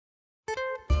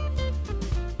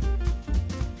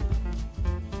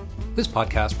This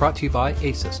podcast brought to you by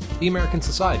ASIS, the American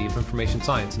Society of Information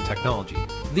Science and Technology,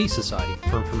 the Society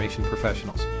for Information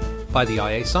Professionals, by the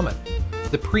IA Summit,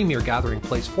 the premier gathering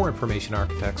place for information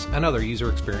architects and other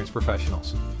user experience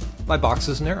professionals, by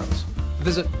Boxes and Arrows.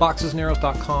 Visit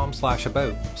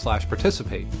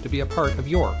boxesandarrows.com/about/participate to be a part of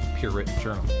your peer-written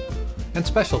journal. And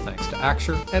special thanks to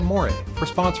Axure and Moray for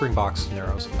sponsoring Boxes and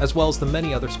Arrows, as well as the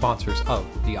many other sponsors of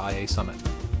the IA Summit.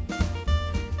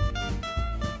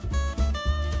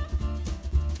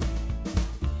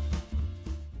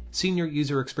 Senior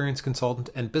User Experience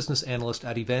Consultant and Business Analyst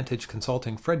at Evantage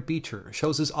Consulting, Fred Beecher,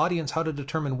 shows his audience how to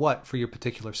determine what, for your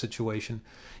particular situation,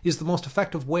 is the most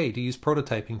effective way to use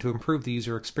prototyping to improve the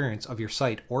user experience of your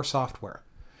site or software.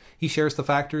 He shares the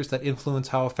factors that influence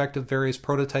how effective various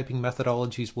prototyping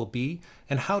methodologies will be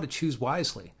and how to choose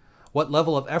wisely, what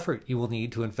level of effort you will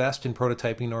need to invest in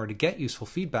prototyping in order to get useful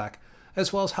feedback,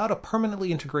 as well as how to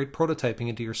permanently integrate prototyping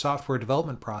into your software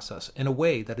development process in a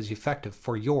way that is effective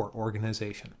for your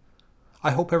organization. I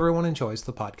hope everyone enjoys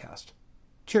the podcast.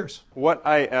 Cheers. What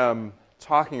I am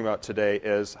talking about today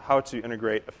is how to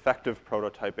integrate effective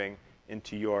prototyping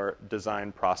into your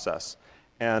design process.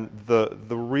 And the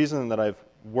reason that I've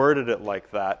worded it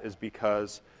like that is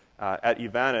because at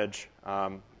Evantage,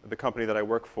 the company that I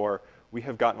work for, we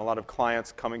have gotten a lot of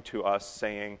clients coming to us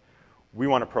saying, we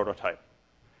want a prototype.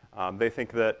 They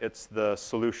think that it's the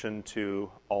solution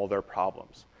to all their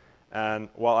problems. And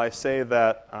while I say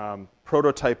that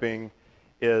prototyping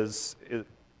it's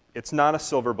not a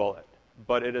silver bullet,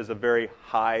 but it is a very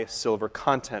high silver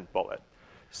content bullet.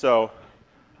 So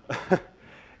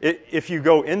if you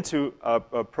go into a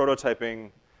prototyping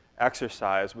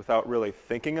exercise without really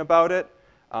thinking about it,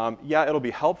 yeah, it'll be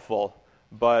helpful,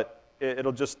 but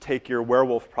it'll just take your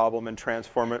werewolf problem and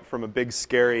transform it from a big,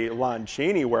 scary Lon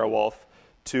Chaney werewolf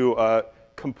to a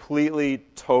completely,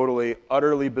 totally,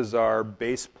 utterly bizarre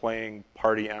bass-playing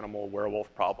party animal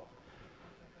werewolf problem.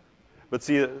 But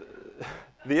see,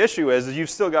 the issue is you've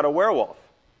still got a werewolf.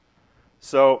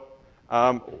 So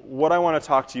what I want to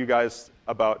talk to you guys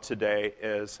about today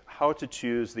is how to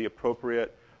choose the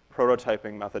appropriate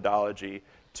prototyping methodology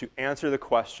to answer the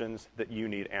questions that you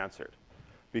need answered.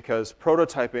 Because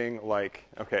prototyping,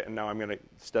 okay, and now I'm going to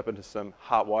step into some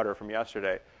hot water from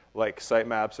yesterday, like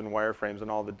sitemaps and wireframes and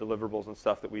all the deliverables and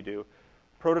stuff that we do,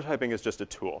 prototyping is just a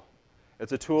tool.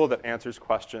 It's a tool that answers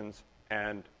questions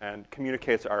and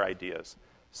communicates our ideas.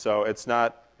 So it's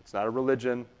not a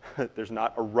religion. There's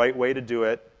not a right way to do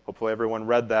it. Hopefully everyone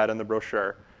read that in the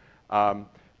brochure.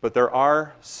 But there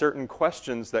are certain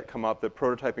questions that come up that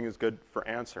prototyping is good for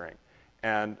answering.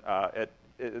 And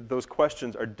those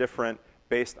questions are different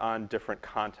based on different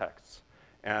contexts.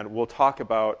 And we'll talk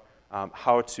about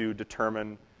how to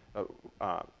determine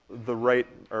the right,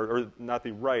 or not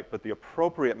the right, but the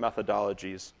appropriate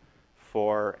methodologies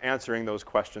for answering those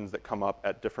questions that come up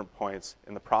at different points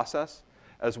in the process,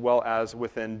 as well as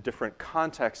within different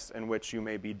contexts in which you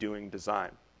may be doing design.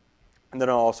 And then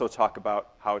I'll also talk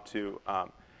about how to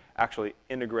actually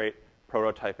integrate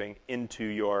prototyping into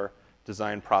your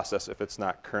design process if it's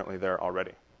not currently there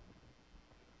already.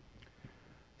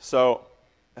 So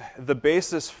the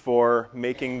basis for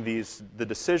making the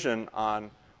decision on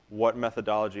what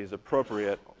methodology is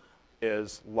appropriate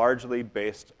is largely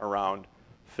based around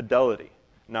fidelity.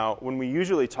 Now, when we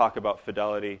usually talk about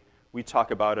fidelity, we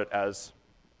talk about it as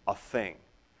a thing.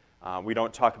 We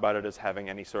don't talk about it as having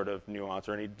any sort of nuance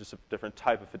or any just a different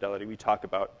type of fidelity. We talk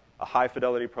about a high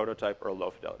fidelity prototype or a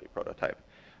low fidelity prototype.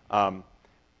 And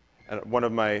one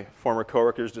of my former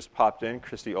coworkers just popped in,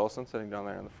 Christy Olson, sitting down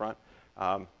there in the front.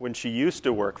 When she used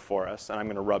to work for us, and I'm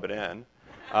going to rub it in,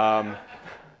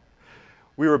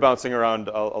 we were bouncing around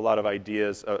a lot of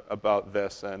ideas about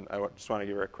this, and I just want to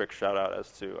give her a quick shout out as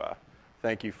to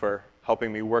thank you for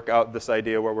helping me work out this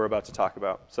idea what we're about to talk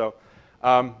about. So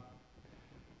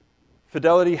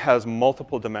fidelity has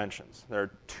multiple dimensions. There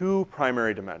are two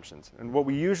primary dimensions. And what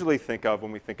we usually think of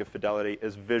when we think of fidelity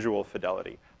is visual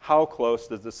fidelity. How close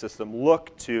does the system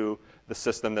look to the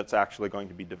system that's actually going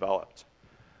to be developed?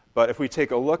 But if we take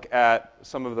a look at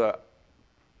some of the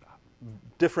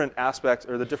different aspects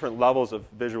or the different levels of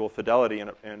visual fidelity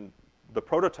in the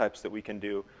prototypes that we can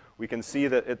do, we can see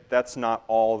that that's not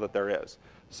all that there is.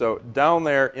 So down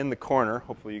there in the corner,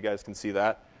 hopefully you guys can see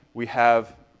that, we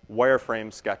have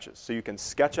wireframe sketches. So you can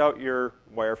sketch out your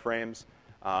wireframes,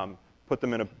 put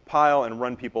them in a pile, and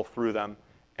run people through them.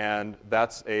 And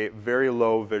that's a very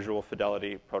low visual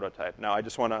fidelity prototype. Now I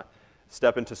just want to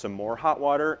step into some more hot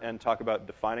water and talk about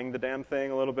defining the damn thing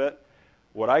a little bit.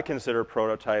 What I consider a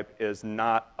prototype is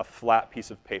not a flat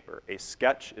piece of paper. A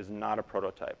sketch is not a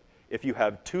prototype. If you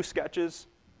have two sketches,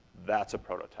 that's a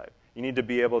prototype. You need to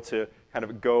be able to kind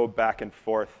of go back and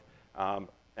forth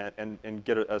and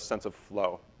get a sense of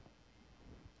flow.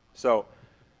 So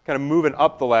kind of moving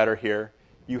up the ladder here,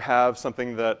 you have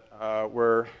something that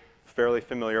we're fairly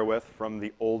familiar with from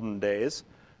the olden days,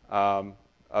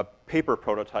 a paper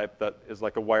prototype that is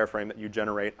like a wireframe that you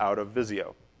generate out of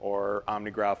Visio or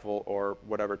OmniGraffle or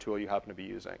whatever tool you happen to be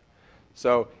using.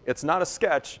 So it's not a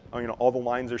sketch. All the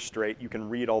lines are straight. You can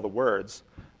read all the words,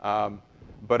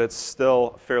 but it's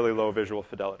still fairly low visual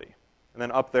fidelity. And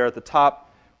then up there at the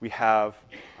top, we have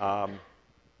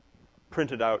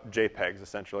printed out JPEGs,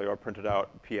 essentially, or printed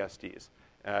out PSDs.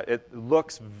 It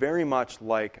looks very much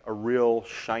like a real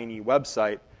shiny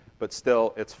website, but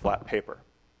still it's flat paper.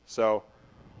 So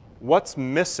what's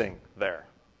missing there?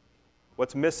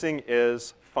 What's missing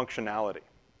is functionality.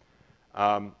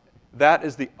 That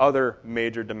is the other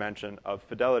major dimension of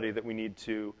fidelity that we need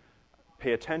to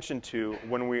pay attention to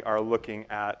when we are looking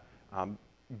at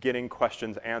getting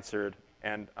questions answered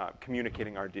and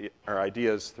communicating our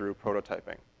ideas through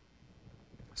prototyping.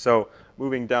 So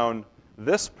moving down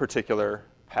this particular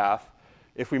path,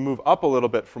 if we move up a little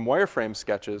bit from wireframe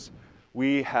sketches,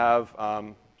 we have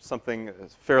something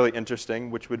that's fairly interesting,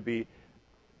 which would be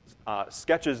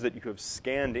sketches that you have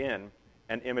scanned in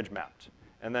and image mapped.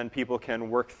 And then people can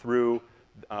work through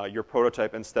your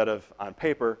prototype instead of on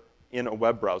paper in a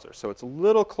web browser. So it's a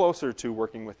little closer to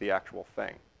working with the actual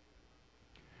thing.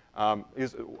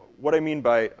 What I mean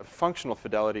by functional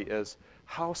fidelity is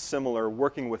how similar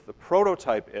working with the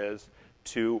prototype is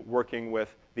to working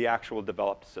with the actual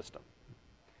developed system.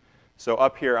 So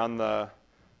up here on the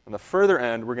further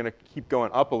end, we're going to keep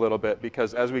going up a little bit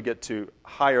because as we get to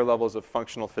higher levels of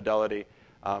functional fidelity,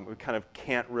 we kind of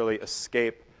can't really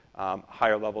escape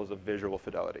higher levels of visual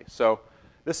fidelity. So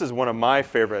this is one of my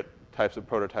favorite types of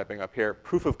prototyping up here,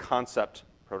 proof of concept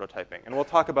prototyping. And we'll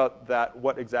talk about that,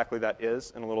 what exactly that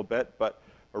is in a little bit, but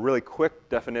a really quick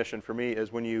definition for me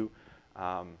is when you've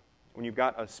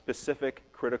got a specific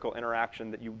critical interaction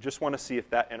that you just want to see if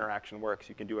that interaction works.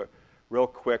 You can do a real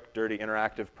quick, dirty,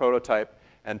 interactive prototype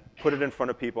and put it in front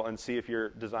of people and see if your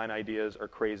design ideas are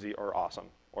crazy or awesome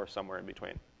or somewhere in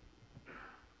between.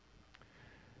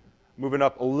 Moving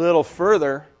up a little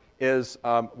further is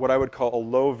what I would call a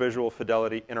low visual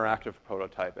fidelity interactive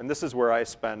prototype. And this is where I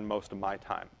spend most of my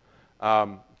time.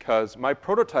 Because my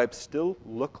prototypes still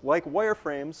look like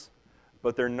wireframes,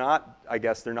 but they're not, I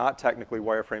guess, they're not technically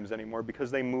wireframes anymore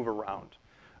because they move around.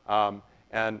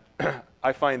 And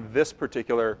I find this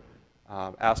particular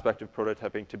aspect of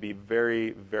prototyping to be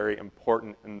very, very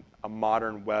important in a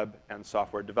modern web and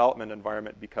software development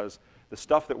environment because the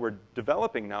stuff that we're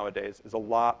developing nowadays is a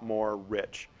lot more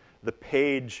rich. The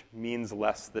page means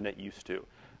less than it used to.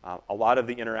 A lot of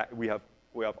the we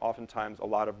have oftentimes a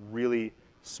lot of really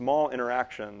small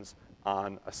interactions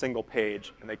on a single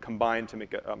page, and they combine to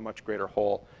make a much greater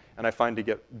whole. And I find to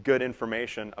get good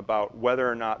information about whether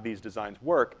or not these designs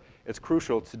work, it's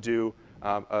crucial to do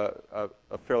a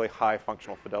fairly high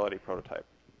functional fidelity prototype.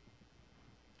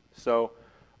 So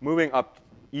moving up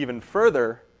even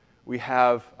further, we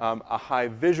have a high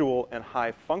visual and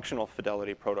high functional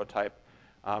fidelity prototype,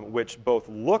 which both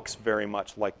looks very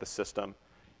much like the system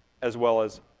as well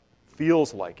as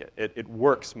feels like it. It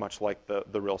works much like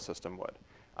the real system would.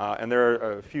 And there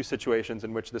are a few situations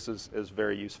in which this is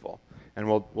very useful. And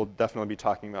we'll definitely be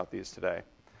talking about these today.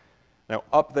 Now,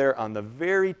 up there on the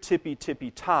very tippy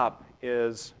top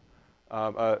is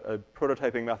a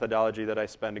prototyping methodology that I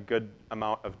spend a good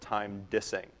amount of time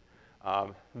dissing.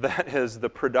 That is the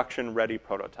production-ready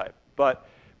prototype. But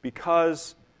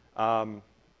because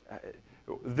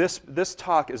this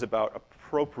talk is about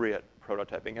appropriate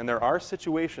prototyping, and there are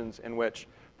situations in which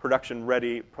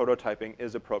production-ready prototyping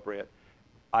is appropriate.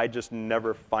 I just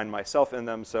never find myself in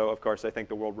them, so of course I think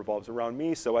the world revolves around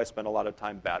me, so I spend a lot of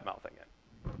time bad-mouthing it.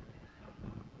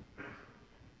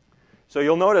 So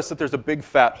you'll notice that there's a big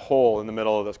fat hole in the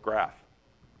middle of this graph.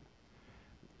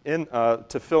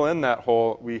 To fill in that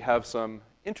hole, we have some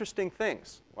interesting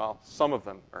things. Well, some of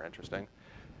them are interesting.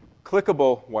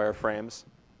 Clickable wireframes.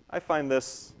 I find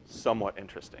this somewhat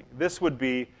interesting. This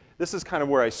is kind of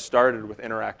where I started with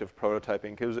interactive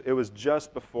prototyping, because it was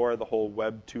just before the whole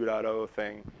Web 2.0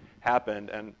 thing happened.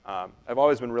 And I've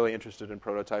always been really interested in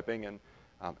prototyping. And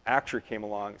Acture came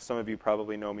along. Some of you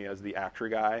probably know me as the Acture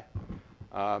guy.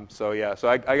 So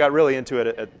I got really into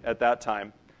it at that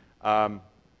time.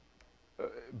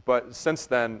 But since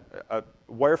then,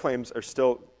 wireframes are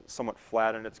still somewhat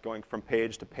flat, and it's going from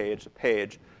page to page to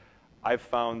page. I've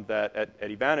found that at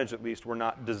Evantage, at least, we're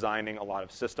not designing a lot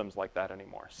of systems like that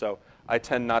anymore. So I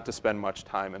tend not to spend much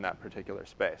time in that particular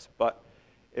space. But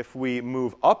if we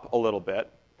move up a little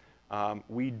bit,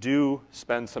 we do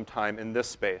spend some time in this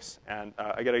space. And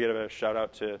I got to give a shout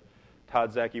out to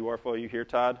Todd Zaki-Warfel. Are you here,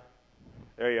 Todd?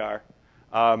 There you are.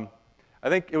 I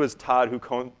think it was Todd who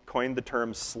coined the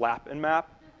term slap and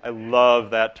map. I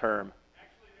love that term.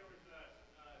 Actually, there was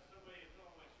somebody in one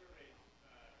of my surveys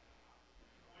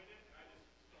coined it, and I just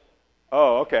stole it.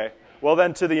 Oh, okay. Well,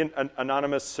 then to the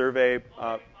anonymous survey.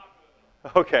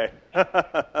 Okay. All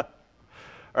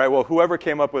right. Well, whoever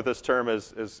came up with this term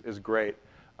is great.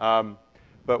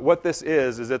 But what this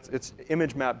is it's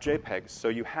image map JPEGs. So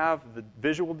you have the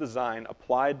visual design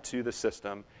applied to the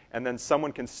system, and then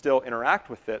someone can still interact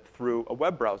with it through a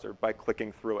web browser by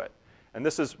clicking through it. And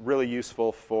this is really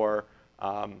useful for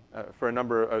a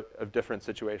number of different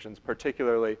situations,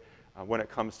 particularly when it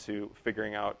comes to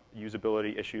figuring out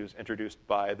usability issues introduced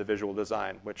by the visual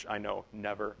design, which I know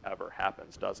never, ever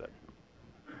happens, does it?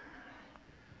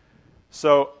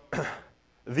 So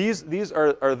these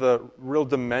are the real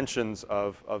dimensions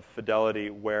of fidelity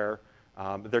where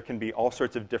there can be all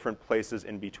sorts of different places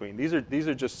in between. These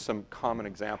are just some common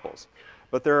examples.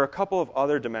 But there are a couple of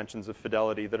other dimensions of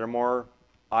fidelity that are more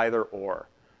either or.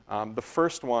 The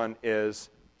first one is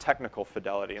technical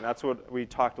fidelity, and that's what we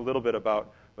talked a little bit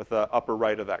about with the upper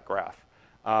right of that graph.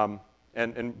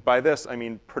 And by this, I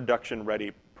mean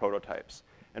production-ready prototypes.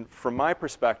 And from my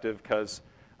perspective, because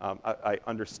I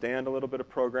understand a little bit of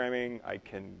programming, I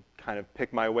can kind of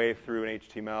pick my way through an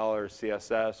HTML or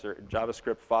CSS or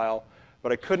JavaScript file,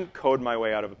 but I couldn't code my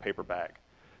way out of a paper bag.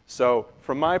 So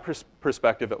from my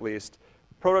perspective, at least,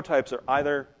 prototypes are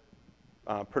either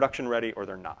production-ready or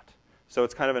they're not. So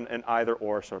it's kind of an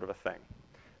either-or sort of a thing.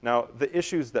 Now, the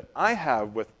issues that I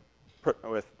have with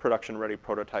production-ready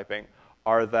prototyping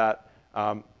are that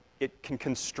it can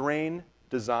constrain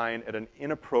design at an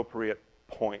inappropriate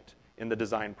point in the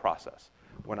design process.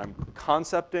 When I'm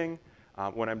concepting,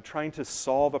 when I'm trying to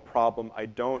solve a problem, I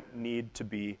don't need to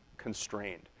be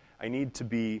constrained. I need to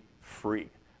be free.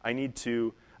 I need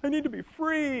to be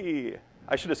free.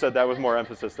 I should have said that with more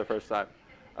emphasis the first time.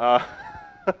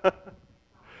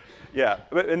 Yeah,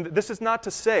 and this is not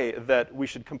to say that we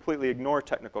should completely ignore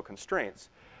technical constraints,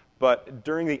 but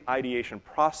during the ideation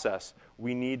process,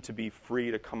 we need to be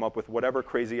free to come up with whatever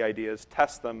crazy ideas,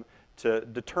 test them to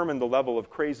determine the level of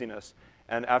craziness,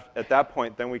 and at that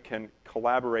point, then we can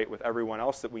collaborate with everyone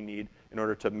else that we need in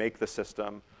order to make the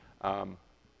system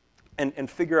and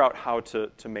figure out how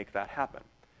to make that happen.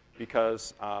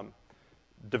 Because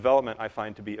development, I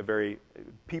find to be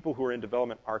people who are in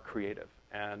development are creative,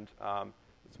 and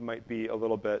this might be a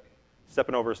little bit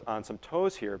stepping on some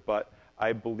toes here, but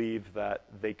I believe that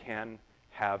they can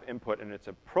have input, and it's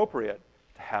appropriate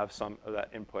to have some of that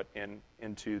input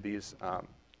into these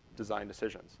design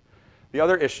decisions. The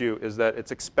other issue is that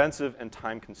it's expensive and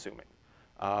time-consuming,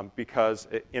 because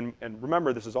and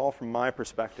remember, this is all from my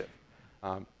perspective,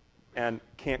 and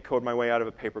can't code my way out of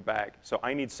a paper bag. So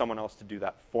I need someone else to do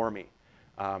that for me.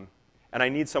 And I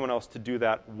need someone else to do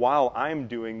that while I'm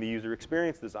doing the user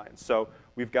experience design. So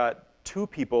we've got two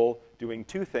people doing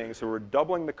two things, so we're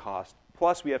doubling the cost,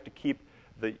 plus we have to keep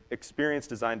the experience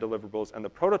design deliverables and the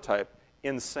prototype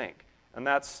in sync. And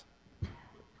that's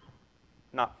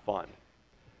not fun.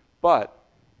 But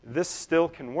this still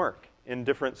can work in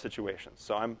different situations.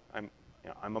 So I'm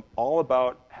all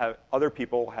about other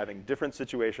people having different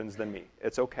situations than me.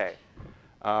 It's okay.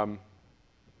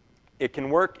 It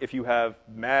can work if you have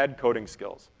mad coding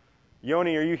skills.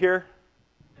 Yoni, are you here?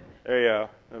 There you go,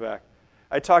 in the back.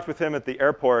 I talked with him at the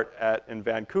airport in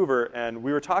Vancouver, and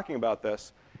we were talking about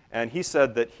this, and he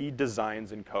said that he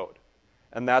designs in code.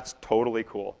 And that's totally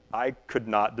cool. I could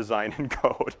not design in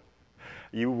code.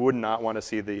 You would not want to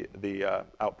see the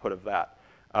output of that.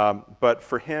 But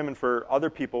for him and for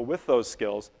other people with those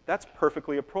skills, that's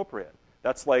perfectly appropriate.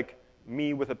 That's like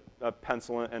me with a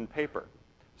pencil and paper.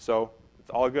 So it's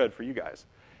all good for you guys.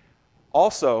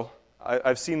 Also,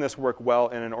 I've seen this work well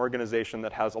in an organization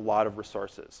that has a lot of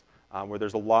resources, where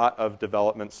there's a lot of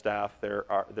development staff,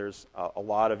 there's a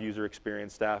lot of user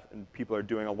experience staff, and people are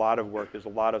doing a lot of work. There's a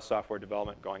lot of software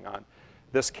development going on.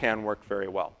 This can work very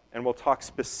well. And we'll talk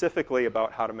specifically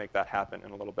about how to make that happen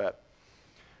in a little bit.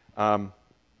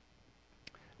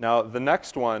 Now, the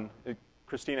next one,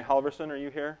 Christina Halverson, are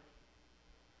you here?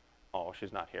 Oh,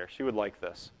 she's not here. She would like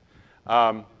this.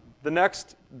 The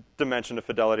next dimension of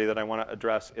fidelity that I want to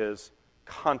address is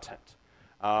content.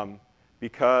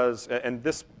 Because, and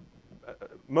this,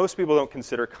 most people don't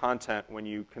consider content when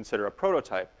you consider a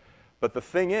prototype. But the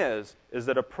thing is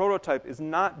that a prototype is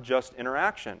not just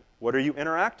interaction. What are you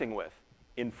interacting with?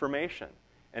 Information.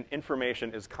 And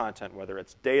information is content, whether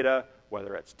it's data,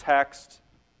 whether it's text,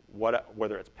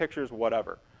 whether it's pictures,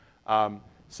 whatever.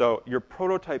 So your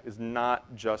prototype is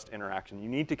not just interaction. You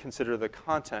need to consider the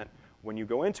content when you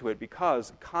go into it,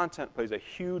 because content plays a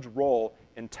huge role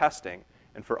in testing.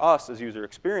 And for us as user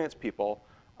experience people,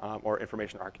 or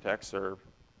information architects, or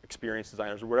experience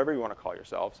designers, or whatever you want to call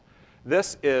yourselves,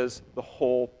 this is the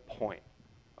whole point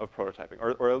of prototyping,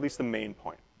 or at least the main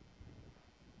point.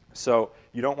 So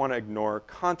you don't want to ignore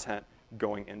content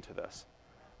going into this.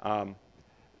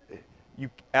 You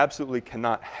absolutely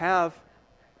cannot have...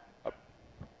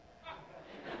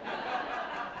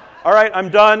 All right, I'm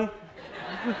done.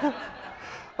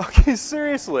 Okay,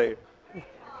 seriously.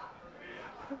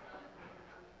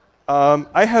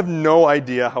 I have no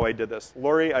idea how I did this.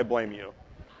 Lori, I blame you.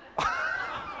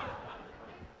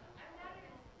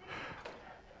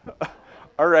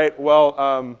 All right,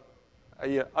 well,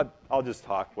 yeah, I'll just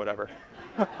talk, whatever.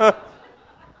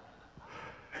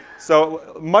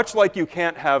 So much like you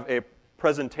can't have a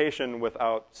presentation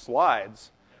without slides,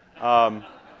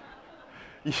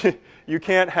 you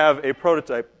can't have a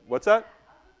prototype. What's that?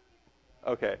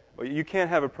 Okay, well, you can't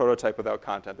have a prototype without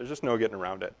content. There's just no getting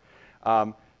around it.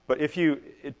 But if you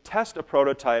test a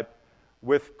prototype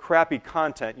with crappy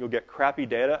content, you'll get crappy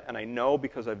data, and I know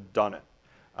because I've done it.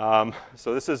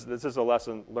 So this is a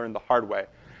lesson learned the hard way.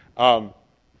 And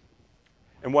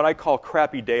what I call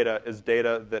crappy data is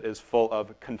data that is full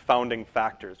of confounding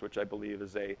factors, which I believe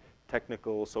is a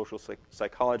technical social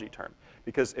psychology term.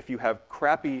 Because if you have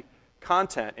crappy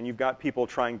content and you've got people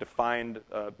trying to find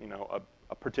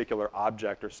a particular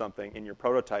object or something in your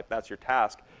prototype, that's your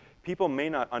task, people may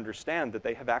not understand that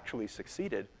they have actually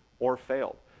succeeded or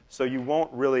failed. So you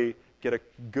won't really get a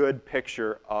good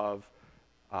picture of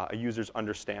a user's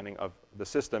understanding of the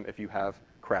system if you have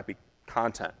crappy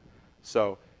content.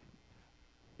 So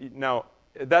now,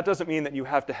 that doesn't mean that you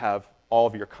have to have all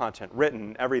of your content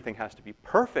written. Everything has to be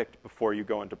perfect before you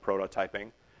go into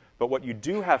prototyping. But what you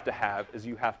do have to have is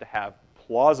you have to have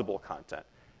plausible content.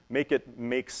 Make it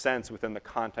make sense within the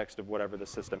context of whatever the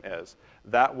system is.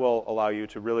 That will allow you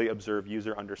to really observe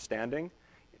user understanding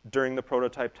during the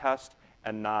prototype test,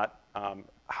 and not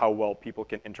how well people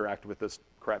can interact with this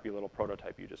crappy little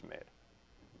prototype you just made.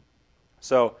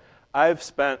 So I've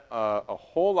spent a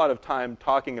whole lot of time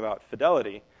talking about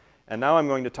fidelity, and now I'm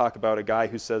going to talk about a guy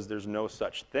who says there's no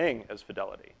such thing as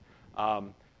fidelity.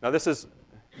 Now this is,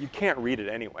 you can't read it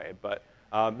anyway, but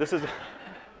this is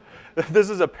this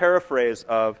is a paraphrase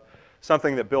of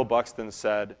something that Bill Buxton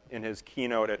said in his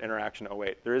keynote at Interaction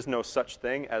 08. There is no such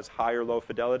thing as high or low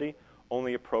fidelity,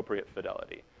 only appropriate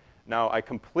fidelity. Now, I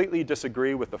completely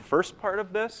disagree with the first part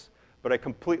of this, but I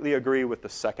completely agree with the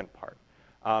second part.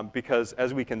 Because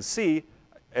as we can see,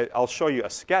 I'll show you a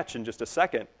sketch in just a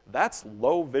second, that's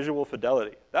low visual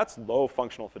fidelity. That's low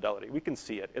functional fidelity. We can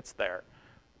see it. It's there.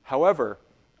 However,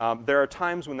 there are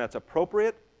times when that's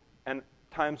appropriate and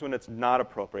times when it's not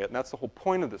appropriate. And that's the whole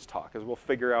point of this talk, is we'll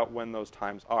figure out when those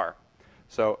times are.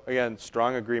 So again,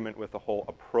 strong agreement with the whole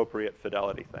appropriate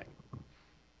fidelity thing.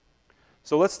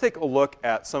 So let's take a look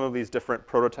at some of these different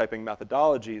prototyping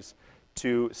methodologies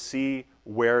to see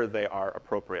where they are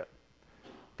appropriate.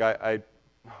 Oh,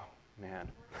 man.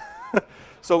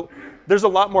 So there's a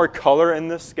lot more color in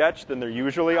this sketch than there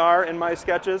usually are in my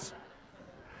sketches.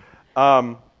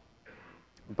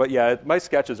 But yeah, my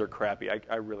sketches are crappy.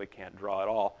 I really can't draw at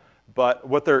all. But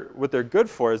what they're good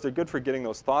for is they're good for getting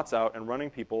those thoughts out and running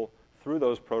people through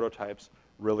those prototypes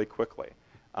really quickly.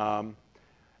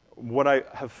 What I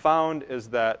have found is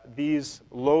that these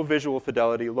low visual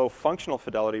fidelity, low functional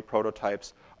fidelity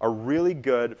prototypes are really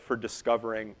good for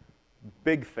discovering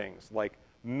big things like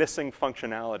missing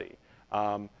functionality,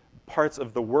 parts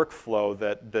of the workflow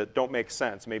that don't make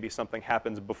sense. Maybe something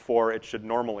happens before it should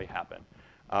normally happen.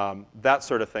 That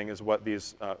sort of thing is what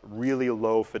these really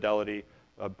low fidelity,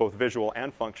 both visual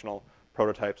and functional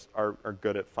prototypes are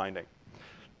good at finding.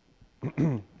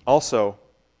 Also,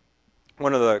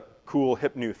 one of the cool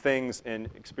hip new things in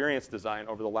experience design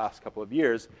over the last couple of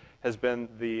years has been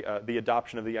the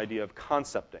adoption of the idea of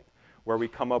concepting, where we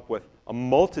come up with a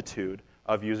multitude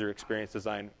of user experience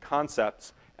design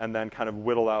concepts and then kind of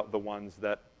whittle out the ones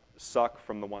that suck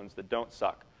from the ones that don't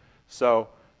suck. So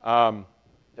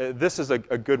this is a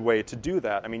good way to do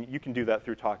that. I mean, you can do that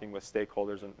through talking with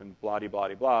stakeholders and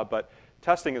blah-de-blah-de-blah, but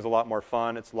testing is a lot more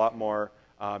fun. It's a lot more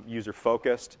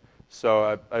user-focused.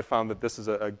 So I found that this is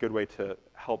a good way to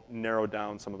help narrow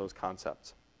down some of those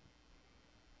concepts.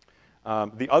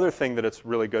 The other thing that it's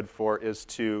really good for is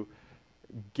to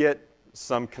get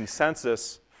some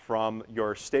consensus from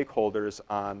your stakeholders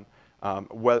on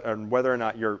whether or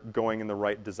not you're going in the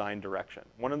right design direction.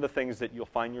 One of the things that you'll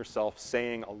find yourself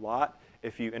saying a lot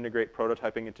if you integrate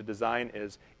prototyping into design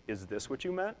is this what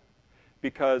you meant?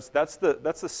 because that's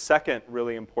the second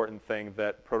really important thing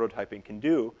that prototyping can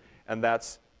do, and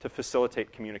that's to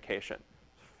facilitate communication.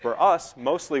 For us,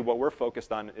 mostly what we're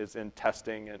focused on is in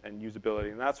testing and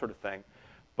usability and that sort of thing.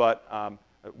 But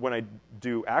when I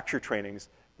do Acture trainings,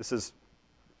 this is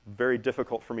very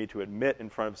difficult for me to admit in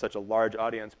front of such a large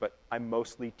audience, but I'm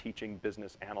mostly teaching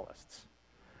business analysts.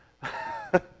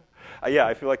 Yeah,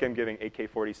 I feel like I'm giving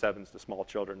AK-47s to small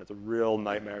children. It's a real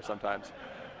nightmare sometimes.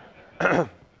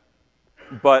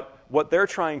 But what they're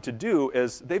trying to do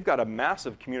is they've got a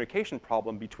massive communication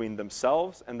problem between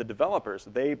themselves and the developers.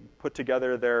 They put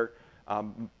together their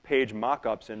page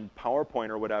mock-ups in PowerPoint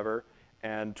or whatever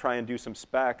and try and do some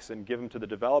specs and give them to the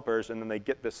developers, and then they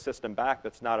get this system back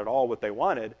that's not at all what they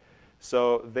wanted.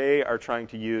 So they are trying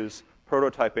to use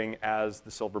prototyping as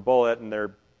the silver bullet, and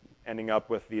they're ending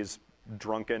up with these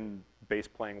drunken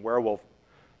bass-playing werewolf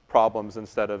problems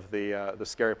instead of the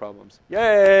scary problems.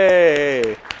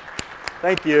 Yay!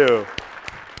 Thank you.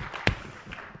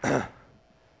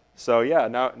 So yeah,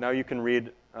 now you can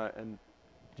read, and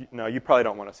no, you probably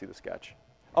don't want to see the sketch.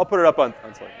 I'll put it up on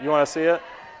slide. You want to see it?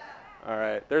 All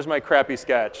right, there's my crappy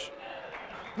sketch.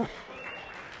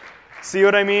 See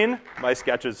what I mean? My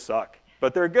sketches suck,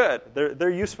 but they're good. They're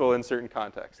useful in certain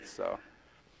contexts.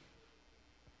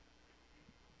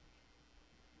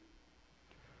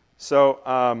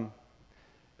 So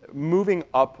moving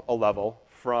up a level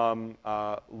from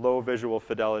low visual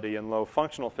fidelity and low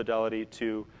functional fidelity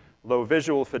to low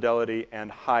visual fidelity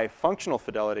and high functional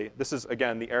fidelity, this is,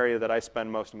 again, the area that I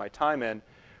spend most of my time in,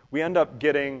 we end up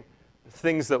getting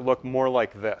things that look more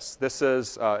like this. This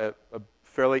is a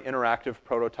fairly interactive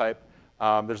prototype.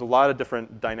 There's a lot of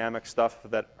different dynamic stuff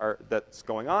that's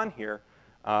going on here.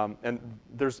 And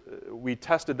we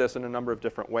tested this in a number of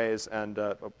different ways, and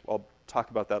I'll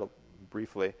talk about that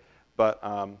briefly. But,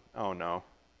 oh no.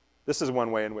 This is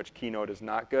one way in which Keynote is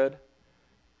not good,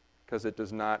 because it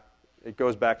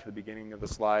goes back to the beginning of the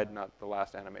slide, not the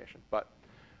last animation. But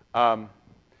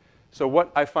so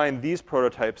what I find these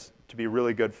prototypes to be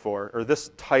really good for, or this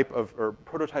type of, or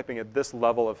prototyping at this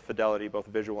level of fidelity, both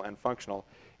visual and functional,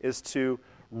 is to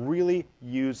really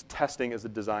use testing as a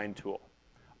design tool.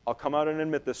 I'll come out and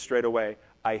admit this straight away.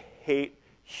 I hate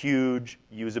huge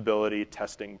usability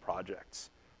testing projects.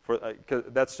 Because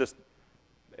that's just,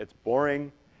 it's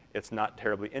boring, it's not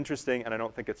terribly interesting, and I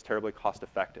don't think it's terribly cost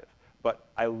effective. But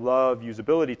I love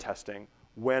usability testing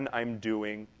when I'm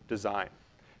doing design.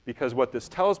 Because what this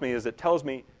tells me is it tells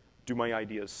me, do my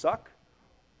ideas suck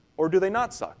or do they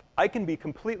not suck? I can be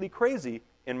completely crazy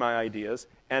in my ideas,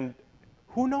 and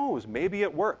who knows, maybe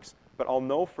it works. But I'll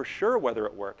know for sure whether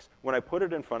it works when I put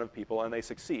it in front of people and they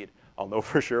succeed. I'll know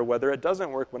for sure whether it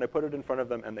doesn't work when I put it in front of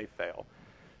them and they fail.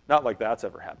 Not like that's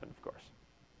ever happened, of course.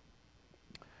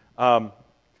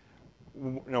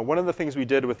 One of the things we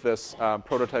did with this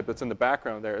prototype that's in the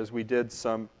background there is we did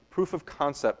some proof of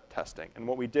concept testing. And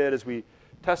what we did is we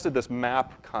tested this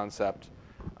map concept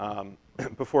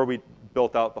before we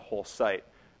built out the whole site.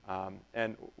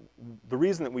 And the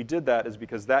reason that we did that is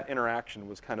because that interaction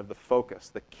was kind of the focus.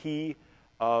 The key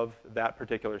of that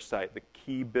particular site, the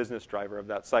key business driver of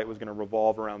that site was going to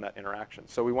revolve around that interaction.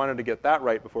 So we wanted to get that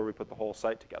right before we put the whole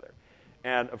site together.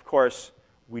 And of course,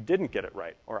 we didn't get it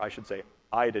right, or I should say,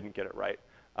 I didn't get it right.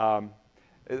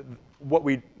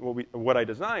 What I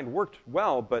designed worked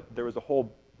well, but there was a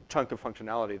whole chunk of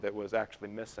functionality that was actually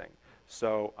missing.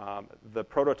 So the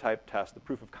prototype test, the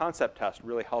proof of concept test,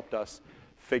 really helped us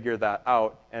figure that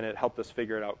out, and it helped us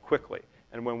figure it out quickly.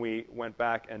 And when we went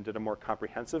back and did a more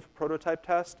comprehensive prototype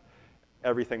test,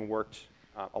 everything worked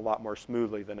a lot more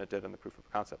smoothly than it did in the proof of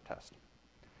concept test.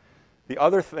 The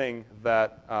other thing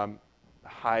that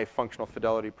high functional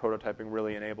fidelity prototyping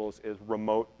really enables is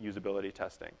remote usability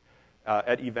testing.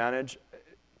 At Evantage,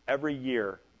 every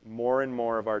year, more and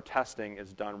more of our testing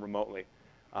is done remotely.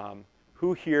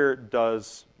 Who here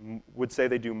would say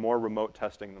they do more remote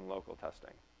testing than local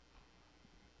testing?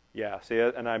 Yeah, see,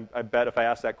 and I bet if I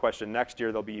ask that question next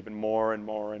year, there'll be even more and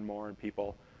more and more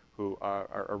people who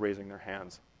are raising their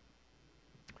hands.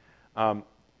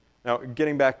 Now,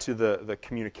 getting back to the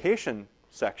communication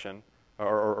section,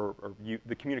 or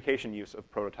the communication use of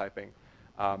prototyping,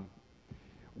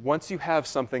 once you have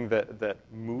something that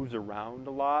moves around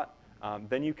a lot,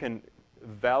 then you can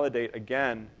validate,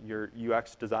 again, your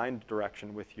UX design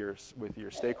direction with your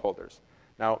stakeholders.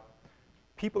 Now,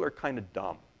 people are kind of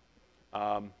dumb.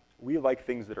 We like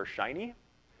things that are shiny,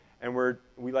 and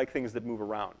we like things that move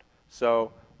around.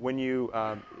 So when you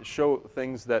show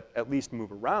things that at least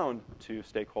move around to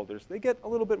stakeholders, they get a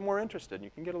little bit more interested, and you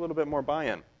can get a little bit more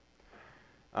buy-in.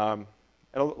 And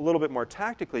a little bit more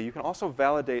tactically, you can also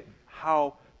validate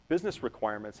how business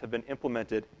requirements have been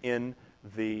implemented in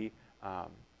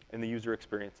in the user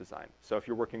experience design. So if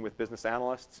you're working with business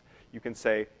analysts, you can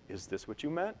say, is this what you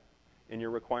meant in your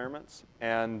requirements?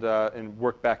 And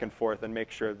work back and forth and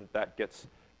make sure that that gets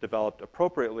developed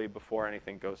appropriately before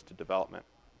anything goes to development.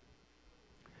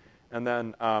 And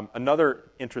then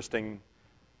another interesting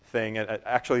thing, and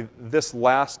actually this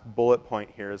last bullet point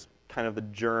here is kind of the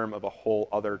germ of a whole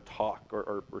other talk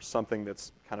or something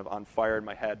that's kind of on fire in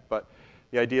my head, but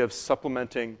the idea of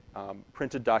supplementing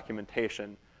printed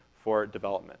documentation for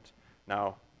development.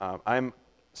 Now, I'm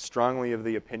strongly of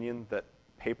the opinion that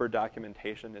paper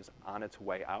documentation is on its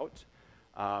way out.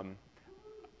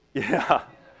 Yeah,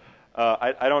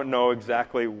 I don't know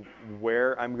exactly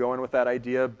where I'm going with that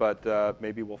idea, but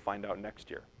maybe we'll find out next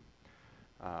year.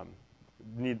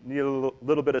 Need a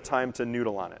little bit of time to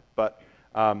noodle on it. But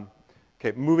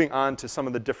okay, moving on to some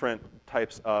of the different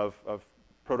types of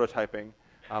prototyping.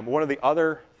 One of the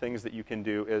other things that you can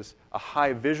do is a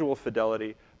high visual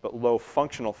fidelity but low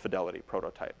functional fidelity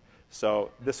prototype.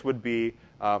 So this would be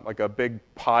like a big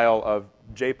pile of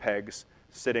JPEGs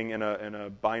sitting in a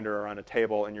binder or on a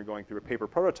table, and you're going through a paper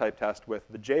prototype test with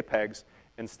the JPEGs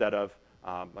instead of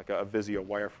like a Visio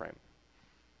wireframe.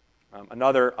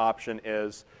 Another option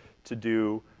is to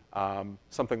do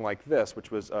something like this, which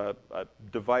was a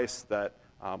device that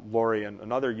Lori and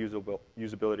another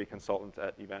usability consultant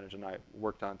at Evantage and I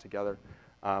worked on together,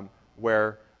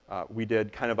 where we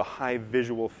did kind of a high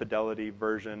visual fidelity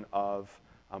version of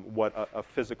what a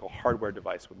physical hardware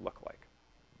device would look like.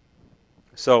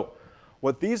 So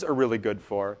what these are really good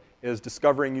for is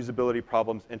discovering usability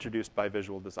problems introduced by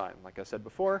visual design. Like I said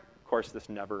before, of course, this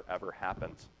never, ever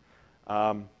happens.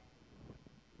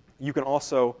 You can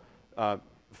also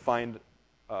find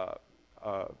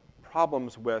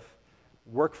problems with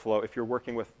workflow if you're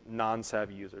working with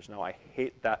non-savvy users. Now, I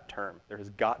hate that term. There has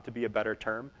got to be a better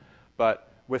term. But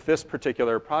with this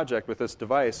particular project, with this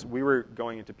device, we were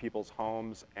going into people's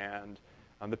homes, and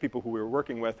the people who we were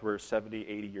working with were 70,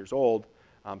 80 years old.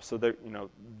 So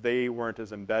they weren't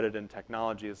as embedded in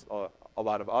technology as a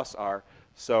lot of us are.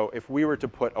 So if we were to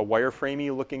put a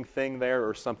wireframey looking thing there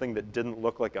or something that didn't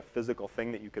look like a physical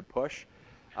thing that you could push,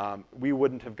 we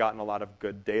wouldn't have gotten a lot of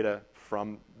good data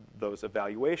from those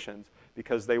evaluations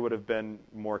because they would have been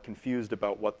more confused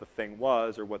about what the thing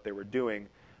was or what they were doing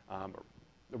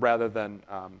rather than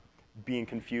being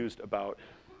confused about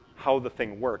how the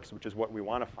thing works, which is what we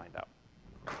want to find out.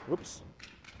 Whoops.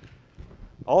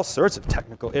 All sorts of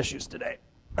technical issues today,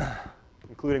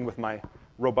 including with my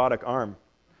robotic arm.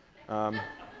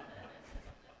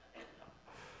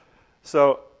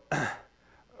 So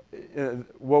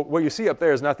what you see up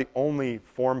there is not the only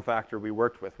form factor we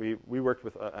worked with. We worked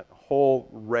with a whole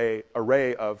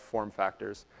array of form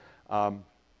factors. And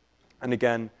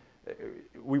again,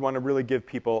 we want to really give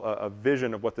people a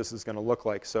vision of what this is going to look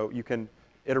like. So you can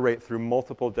iterate through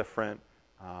multiple different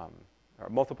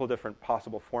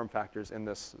possible form factors in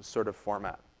this sort of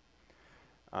format.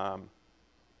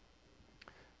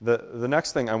 The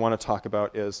next thing I want to talk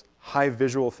about is high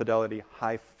visual fidelity,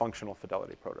 high functional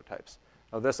fidelity prototypes.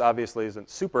 Now this obviously isn't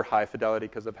super high fidelity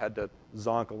because I've had to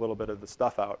zonk a little bit of the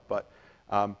stuff out, but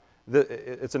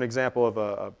it's an example of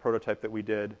a prototype that we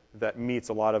did that meets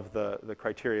a lot of the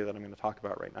criteria that I'm going to talk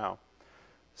about right now.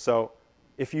 So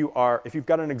if you've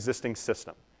got an existing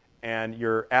system and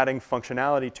you're adding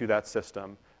functionality to that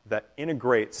system that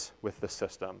integrates with the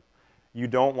system, you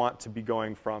don't want to be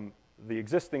going from the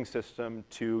existing system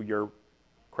to your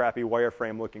crappy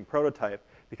wireframe-looking prototype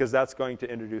because that's going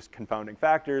to introduce confounding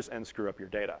factors and screw up your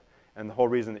data. And the whole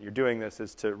reason that you're doing this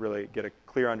is to really get a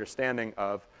clear understanding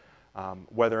of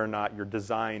whether or not your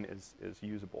design is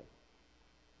usable.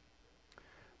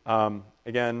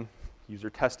 Again,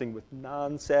 user testing with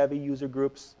non-savvy user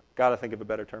groups. Got to think of a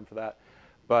better term for that.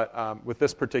 But with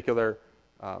this particular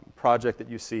project that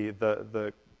you see,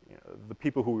 the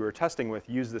people who we were testing with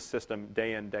use this system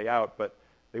day in, day out, but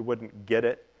they wouldn't get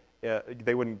it.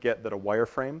 They wouldn't get that a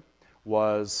wireframe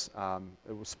was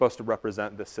supposed to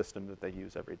represent the system that they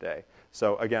use every day.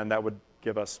 So again, that would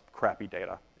give us crappy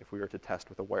data if we were to test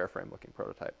with a wireframe-looking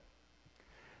prototype.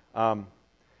 What's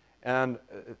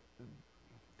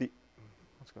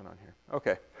going on here?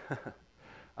 Okay.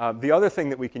 The other thing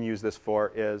that we can use this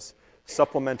for is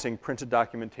supplementing printed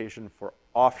documentation for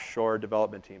offshore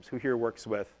development teams. Who here works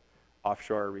with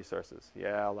offshore resources?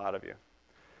 Yeah, a lot of you.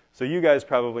 So you guys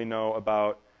probably know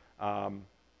about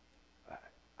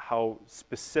how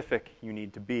specific you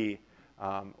need to be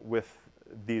with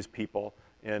these people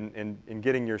in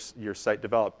getting your site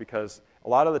developed, because a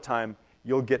lot of the time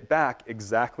you'll get back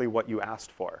exactly what you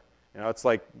asked for. You know, it's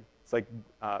like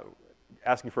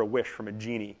asking for a wish from a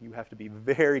genie. You have to be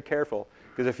very careful,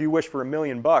 because if you wish for $1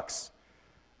 million,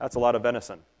 That's a lot of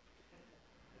venison.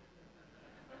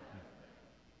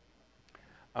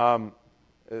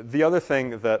 The other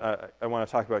thing that I want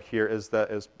to talk about here is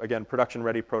again,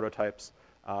 production-ready prototypes.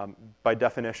 By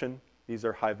definition, these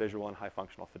are high visual and high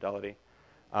functional fidelity.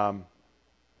 And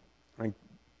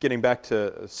getting back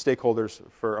to stakeholders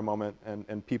for a moment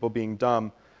and people being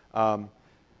dumb,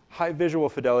 high visual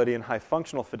fidelity and high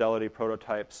functional fidelity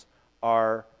prototypes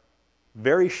are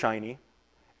very shiny,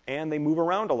 and they move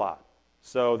around a lot.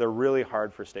 So they're really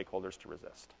hard for stakeholders to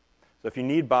resist. So if you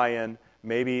need buy-in,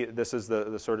 maybe this is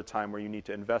the sort of time where you need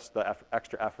to invest the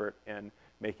extra effort in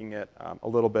making it a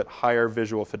little bit higher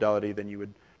visual fidelity than you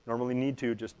would normally need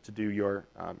to just to do your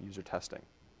user testing.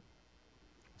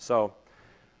 So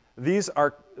these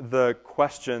are the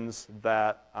questions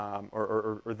that,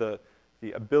 or the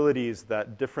abilities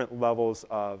that different levels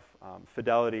of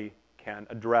fidelity can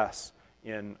address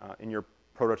in your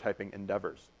prototyping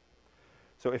endeavors.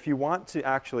 So if you want to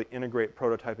actually integrate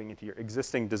prototyping into your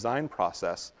existing design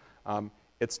process,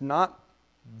 it's not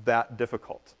that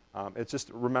difficult. It's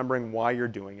just remembering why you're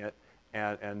doing it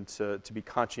and to be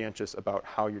conscientious about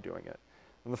how you're doing it.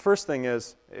 And the first thing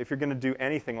is, if you're going to do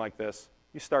anything like this,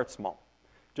 you start small.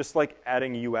 Just like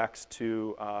adding UX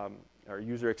to, or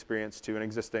user experience to an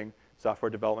existing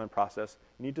software development process,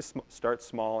 you need to start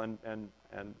small and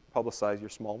publicize your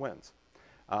small wins.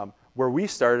 Where we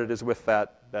started is with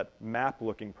that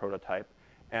map-looking prototype.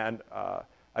 And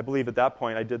I believe at that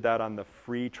point I did that on the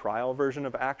free trial version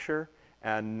of Axure.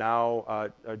 And now,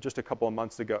 just a couple of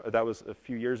months ago, that was a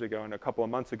few years ago, and a couple of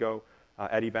months ago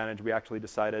at Evantage, we actually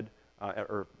decided,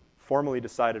 or formally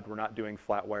decided, we're not doing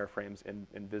flat wireframes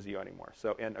in Visio anymore.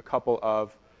 So in a couple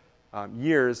of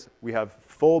years, we have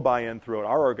full buy-in throughout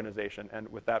our organization. And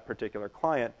with that particular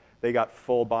client, they got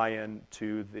full buy-in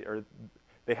to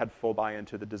they had full buy-in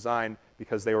to the design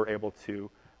because they were able to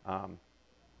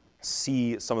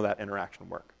see some of that interaction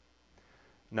work.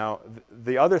 Now,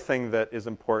 the other thing that is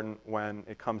important when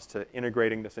it comes to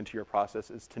integrating this into your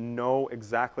process is to know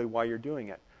exactly why you're doing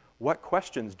it. What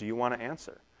questions do you want to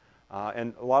answer?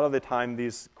 And a lot of the time,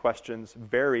 these questions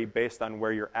vary based on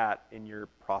where you're at in your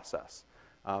process.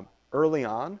 Early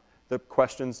on, the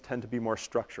questions tend to be more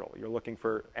structural. You're looking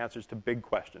for answers to big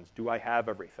questions. Do I have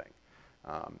everything?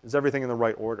 Is everything in the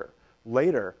right order?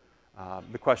 Later,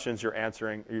 the questions you're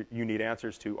answering, you need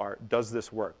answers to are, does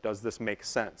this work? Does this make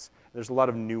sense? There's a lot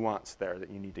of nuance there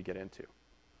that you need to get into.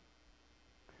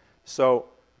 So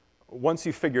once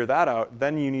you figure that out,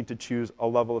 then you need to choose a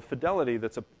level of fidelity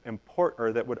that's important,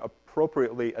 or that would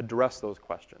appropriately address those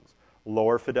questions.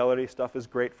 Lower fidelity stuff is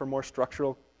great for more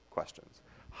structural questions.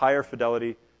 Higher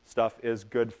fidelity stuff is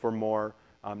good for more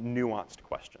nuanced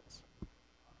questions.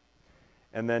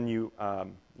 And then you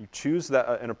choose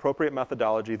an appropriate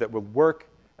methodology that will work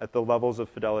at the levels of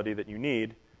fidelity that you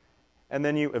need. And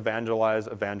then you evangelize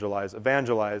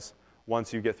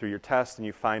once you get through your test and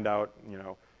you find out,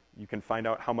 you can find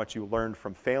out how much you learned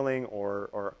from failing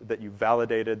or that you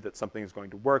validated that something is going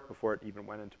to work before it even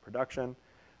went into production.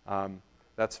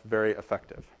 That's very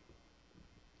effective.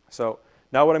 So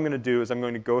now what I'm going to do is I'm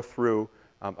going to go through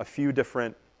a few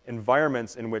different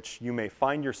environments in which you may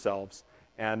find yourselves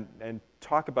and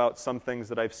talk about some things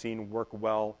that I've seen work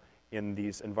well in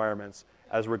these environments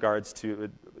as regards to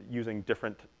using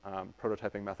different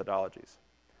prototyping methodologies.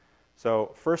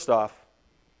 So first off,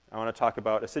 I want to talk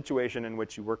about a situation in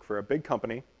which you work for a big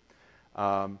company.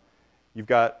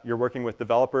 You're working with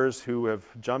developers who have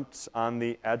jumped on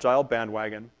the agile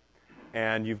bandwagon,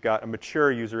 and you've got a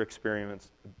mature user experience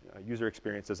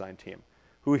design team.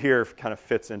 Who here kind of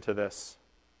fits into this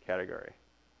category?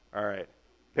 All right,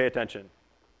 pay attention.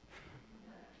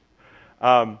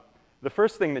 The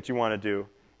first thing that you want to do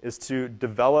is to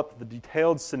develop the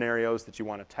detailed scenarios that you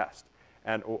want to test.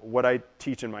 And what I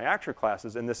teach in my Axure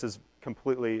classes, and this is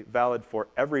completely valid for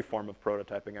every form of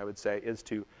prototyping, I would say, is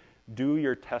to do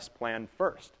your test plan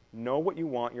first. Know what you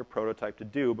want your prototype to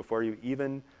do before you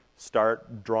even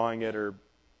start drawing it or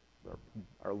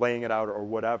laying it out or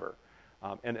whatever.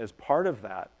 And as part of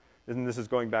that, and this is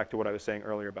going back to what I was saying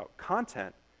earlier about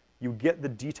content, you get the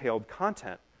detailed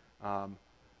content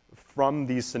from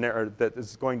these scenarios that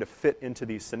is going to fit into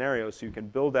these scenarios, so you can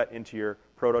build that into your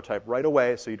prototype right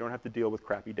away so you don't have to deal with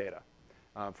crappy data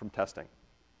from testing.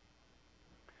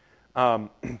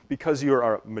 Because you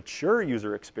are a mature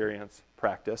user experience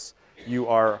practice, you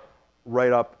are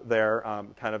right up there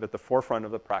kind of at the forefront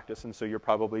of the practice, and so you're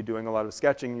probably doing a lot of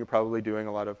sketching, you're probably doing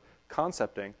a lot of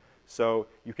concepting, so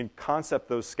you can concept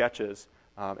those sketches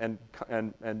and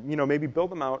maybe build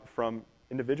them out from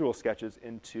individual sketches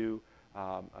into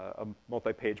a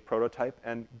multi-page prototype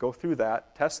and go through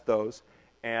that, test those,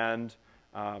 and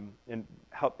and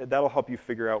that'll help you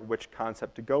figure out which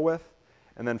concept to go with.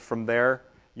 And then from there,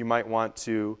 you might want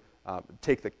to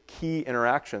take the key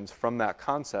interactions from that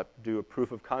concept, do a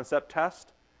proof of concept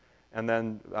test, and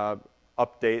then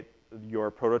update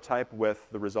your prototype with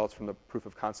the results from the proof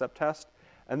of concept test,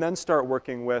 and then start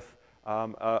working with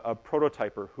a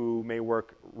prototyper who may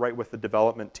work right with the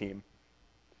development team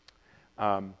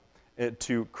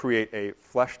to create a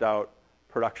fleshed out,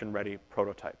 production-ready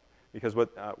prototype. Because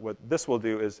what this will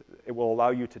do is it will allow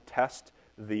you to test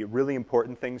the really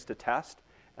important things to test,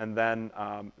 and then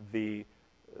the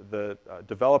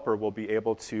developer will be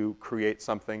able to create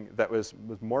something that was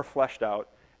more fleshed out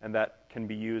and that can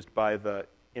be used by the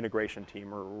integration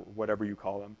team or whatever you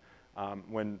call them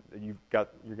when you're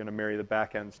going to marry the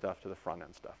back-end stuff to the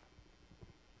front-end stuff.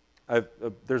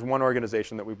 There's one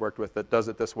organization that we've worked with that does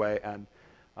it this way, and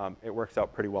it works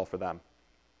out pretty well for them.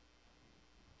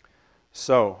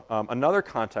 So another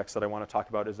context that I want to talk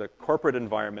about is a corporate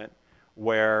environment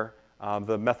where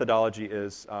the methodology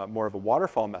is more of a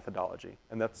waterfall methodology,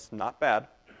 and that's not bad.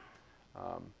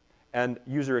 And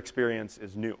user experience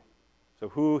is new. So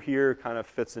who here kind of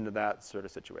fits into that sort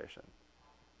of situation?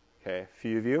 Okay, a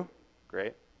few of you.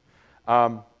 Great.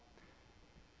 You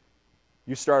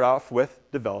start off with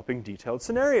developing detailed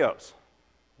scenarios.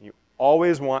 You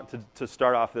always want to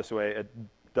start off this way. It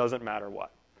doesn't matter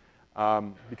what.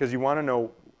 Because you want to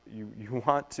know, you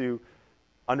want to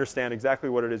understand exactly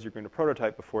what it is you're going to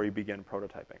prototype before you begin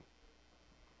prototyping.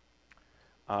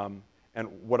 And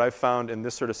what I've found in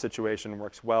this sort of situation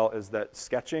works well is that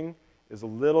sketching is a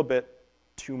little bit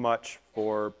too much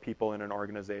for people in an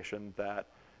organization that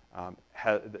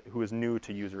who is new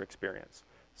to user experience.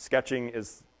 Sketching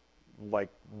is like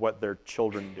what their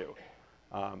children do.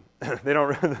 They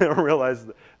don't realize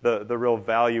the real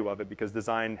value of it because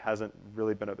design hasn't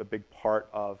really been a big part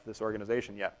of this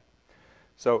organization yet.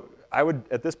 So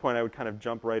at this point, I would kind of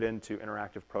jump right into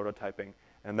interactive prototyping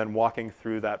and then walking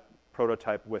through that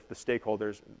prototype with the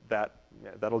stakeholders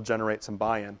that'll generate some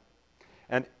buy-in.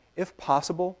 And if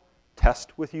possible,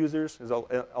 test with users.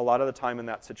 A lot of the time in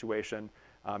that situation,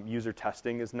 user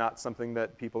testing is not something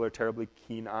that people are terribly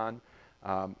keen on.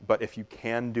 But if you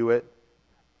can do it,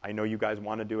 I know you guys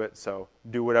want to do it, so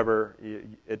do whatever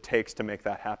it takes to make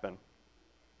that happen.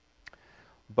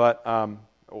 But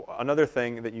another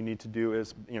thing that you need to do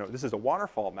is, this is a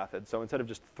waterfall method, so instead of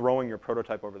just throwing your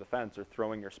prototype over the fence or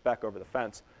throwing your spec over the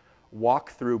fence,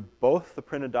 walk through both the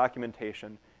printed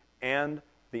documentation and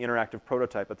the interactive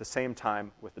prototype at the same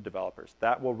time with the developers.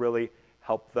 That will really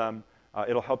help them.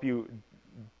 It'll help you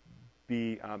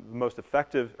be the most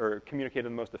effective or communicate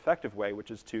in the most effective way, which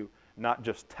is to not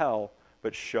just tell,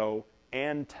 but show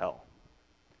and tell.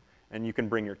 And you can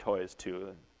bring your toys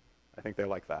too. I think they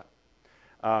like that.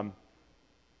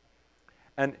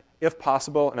 And if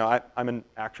possible, now I'm an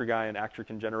Actor guy, and Actor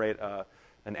can generate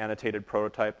an annotated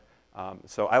prototype.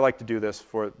 So I like to do this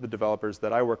for the developers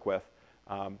that I work with.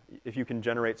 If you can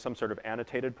generate some sort of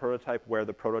annotated prototype where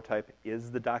the prototype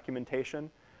is the documentation,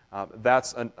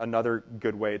 that's another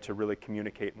good way to really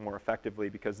communicate more effectively,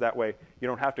 because that way you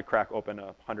don't have to crack open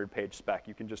a 100-page spec.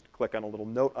 You can just click on a little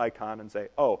note icon and say,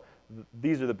 oh,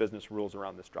 these are the business rules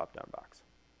around this drop-down box.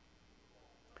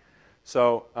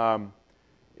 So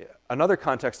another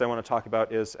context I want to talk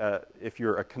about is if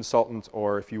you're a consultant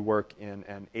or if you work in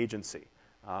an agency.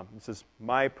 This is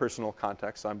my personal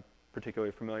context. I'm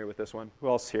particularly familiar with this one. Who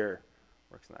else here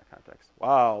works in that context?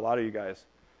 Wow, a lot of you guys.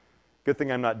 Good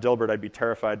thing I'm not Dilbert. I'd be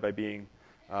terrified by being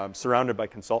surrounded by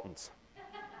consultants.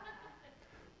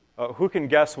 Who can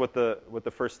guess what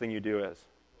the first thing you do is?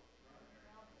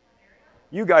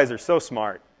 You guys are so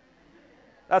smart.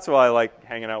 That's why I like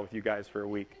hanging out with you guys for a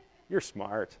week. You're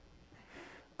smart.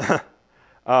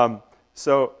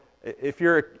 So if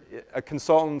you're a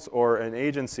consultant or an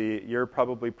agency, you're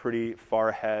probably pretty far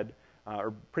ahead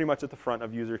or pretty much at the front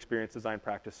of user experience design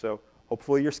practice. So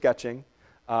hopefully you're sketching.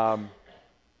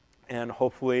 And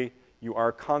hopefully you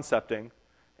are concepting.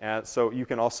 And so you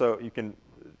can also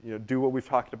do what we've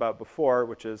talked about before,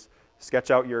 which is sketch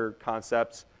out your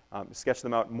concepts, sketch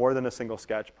them out more than a single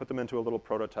sketch, put them into a little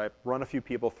prototype, run a few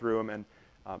people through them, and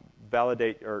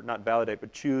validate, or not validate,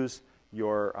 but choose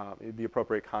the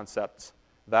appropriate concepts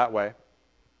that way.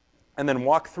 And then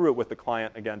walk through it with the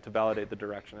client, again, to validate the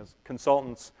direction. As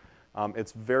consultants,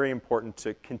 it's very important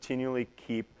to continually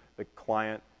keep the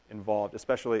client involved,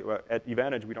 especially at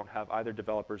Evantage, we don't have either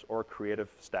developers or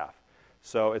creative staff.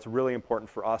 So it's really important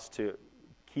for us to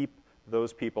keep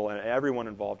those people and everyone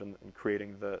involved in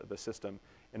creating the system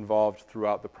involved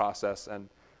throughout the process. And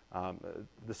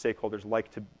the stakeholders like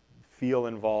to feel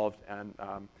involved. And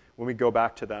when we go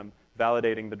back to them,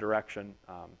 validating the direction,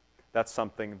 that's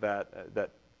something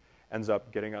that ends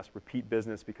up getting us repeat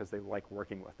business because they like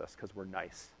working with us because we're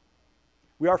nice.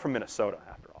 We are from Minnesota,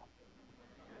 after all.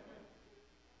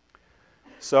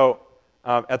 So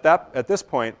at this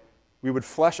point, we would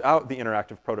flesh out the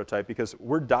interactive prototype because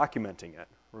we're documenting it,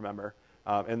 remember,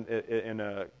 in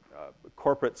a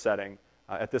corporate setting.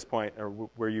 At this point, or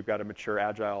where you've got a mature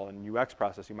agile and UX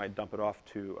process, you might dump it off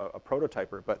to a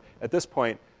prototyper. But at this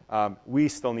point, we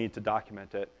still need to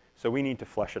document it, so we need to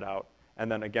flesh it out.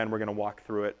 And then again, we're going to walk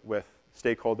through it with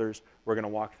stakeholders, we're going to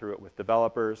walk through it with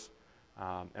developers,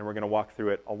 and we're going to walk through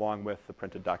it along with the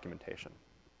printed documentation.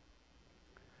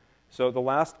 So the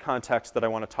last context that I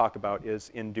want to talk about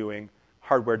is in doing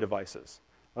hardware devices.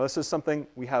 Now, this is something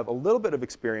we have a little bit of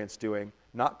experience doing,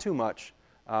 not too much,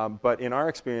 but in our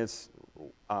experience,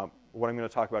 what I'm going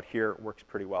to talk about here works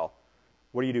pretty well.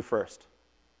 What do you do first?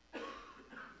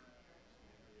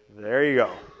 There you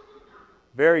go.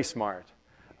 Very smart.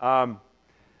 Now,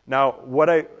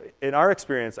 in our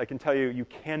experience, I can tell you, you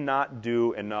cannot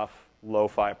do enough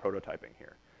lo-fi prototyping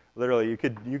here. Literally, you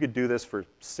could do this for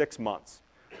 6 months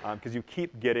because you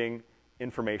keep getting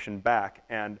information back.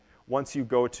 And once you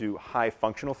go to high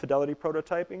functional fidelity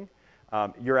prototyping,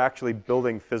 you're actually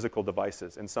building physical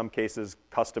devices. In some cases,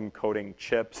 custom coding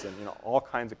chips and all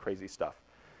kinds of crazy stuff.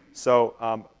 So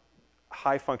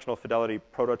high functional fidelity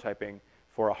prototyping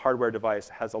for a hardware device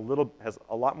has a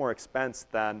lot more expense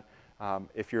than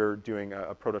if you're doing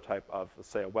a prototype of, let's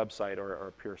say, a website or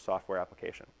a pure software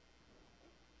application.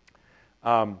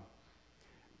 But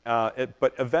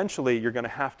eventually, you're going to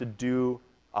have to do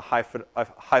a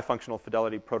high functional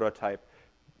fidelity prototype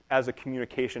as a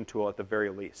communication tool at the very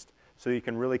least. So you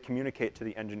can really communicate to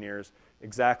the engineers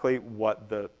exactly what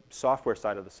the software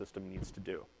side of the system needs to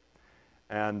do.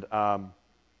 And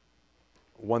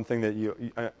one thing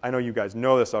that I know you guys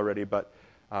know this already, but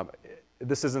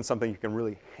this isn't something you can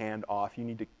really hand off. You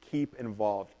need to keep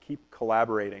involved, keep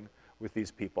collaborating with these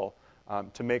people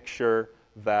to make sure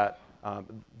that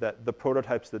the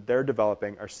prototypes that they're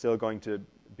developing are still going to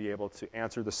be able to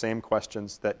answer the same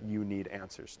questions that you need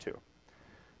answers to.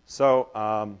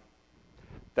 So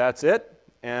that's it,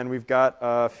 and we've got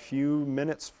a few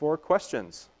minutes for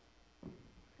questions.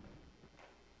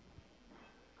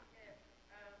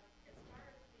 As far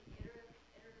as the iterative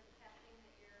testing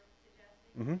that you're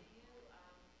suggesting, Mm-hmm. do you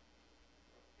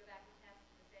go back and test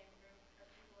the same group of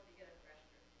people, or do you get a fresh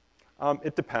group?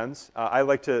 It depends.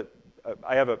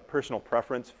 I have a personal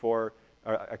preference for,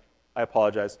 I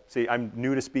apologize. See, I'm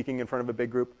new to speaking in front of a big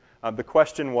group. The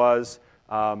question was,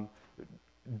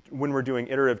 when we're doing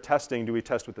iterative testing, do we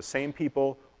test with the same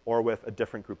people or with a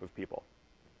different group of people?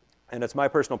 And it's my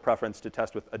personal preference to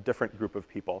test with a different group of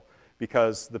people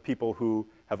because the people who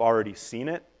have already seen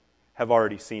it have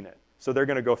already seen it. So they're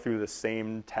going to go through the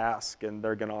same task and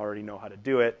they're going to already know how to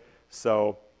do it.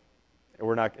 So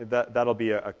that'll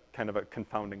be a kind of a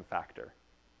confounding factor.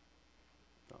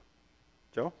 So,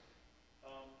 Joe?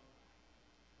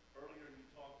 Earlier you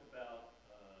talked about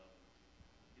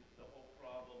the whole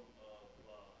problem of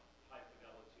high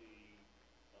fidelity,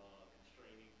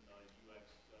 constraining UX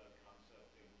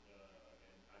concepting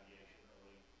and ideation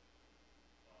early.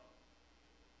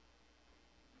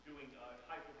 Doing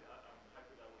high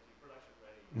fidelity production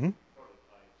ready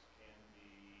prototypes can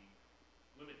be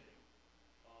limiting.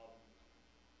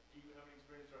 Do you have any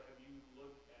experience, or have you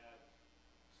looked at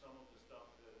some of the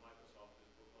stuff that Microsoft is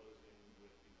proposing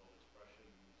with the whole Expression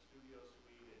Studio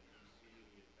Suite, and do you see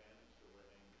any advantage or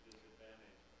any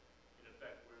disadvantage, in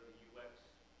effect, where the UX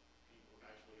people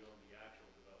actually own the actual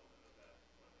development of that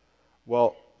front end?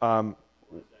 Well, Or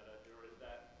is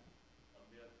that a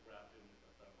myth wrapped in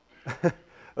a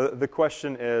framework? the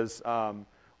question is,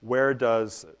 where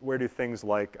do things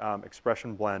like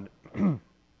Expression Blend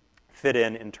fit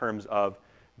in terms of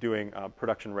doing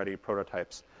production-ready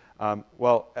prototypes?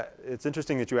 Well, it's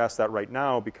interesting that you asked that right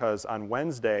now because on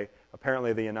Wednesday,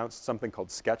 apparently they announced something called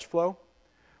Sketchflow,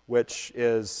 which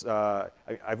is,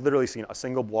 I've literally seen a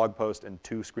single blog post and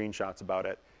 2 screenshots about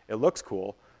it. It looks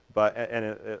cool, but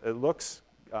it looks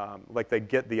like they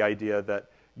get the idea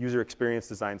that user experience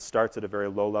design starts at a very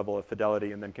low level of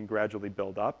fidelity and then can gradually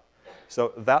build up.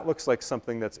 So that looks like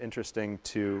something that's interesting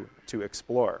to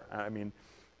explore. I mean,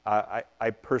 I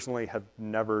personally have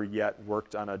never yet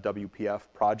worked on a WPF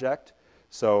project,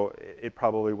 so it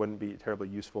probably wouldn't be terribly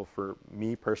useful for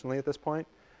me personally at this point.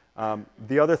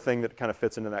 The other thing that kind of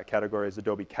fits into that category is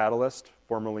Adobe Catalyst,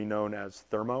 formerly known as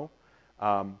Thermo.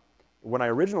 When I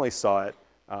originally saw it,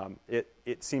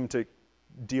 it seemed to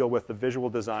deal with the visual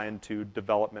design to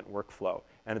development workflow,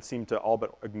 and it seemed to all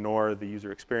but ignore the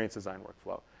user experience design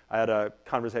workflow. I had a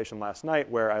conversation last night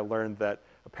where I learned that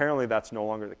apparently that's no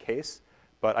longer the case,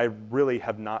 But I really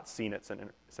have not seen it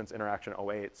since Interaction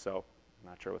 '08, so I'm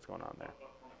not sure what's going on there.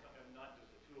 And not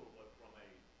just a tool, but from a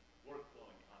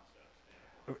workflowing concept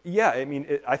standpoint. Yeah, I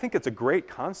mean, I think it's a great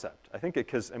concept. I think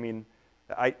because, I mean,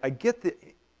 I get the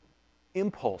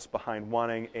impulse behind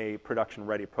wanting a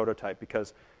production-ready prototype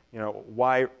because, you know,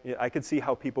 why, I could see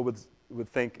how people would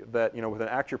think that, you know, with an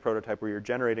Acture prototype where you're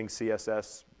generating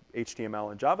CSS,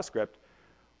 HTML, and JavaScript,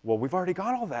 well, we've already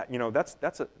got all that. You know, that's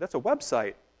a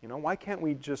website. You know, why can't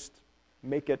we just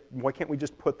make it? Why can't we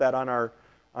just put that on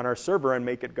our server and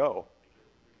make it go?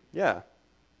 Yeah.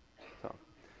 So,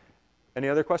 any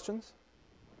other questions?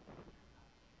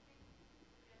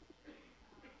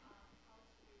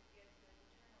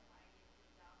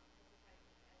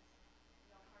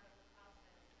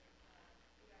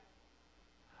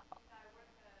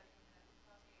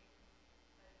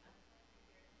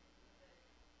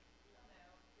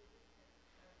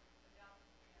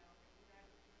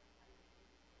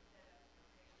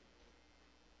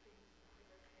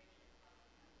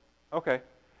 Okay.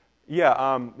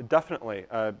 Yeah, definitely.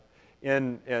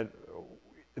 In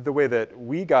the way that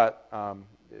we got,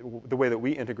 the way that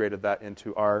we integrated that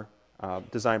into our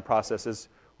design processes,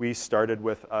 we started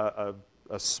with a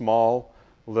small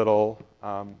little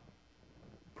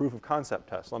proof of concept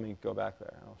test. Let me go back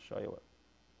there. I'll show you what.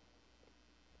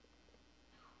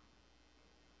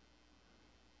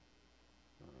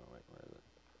 Oh, wait, where is it?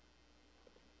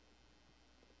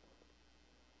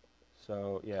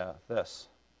 So yeah, this.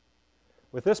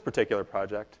 With this particular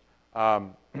project,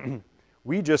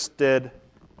 we just did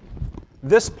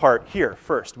this part here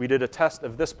first. We did a test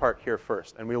of this part here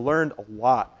first, and we learned a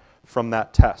lot from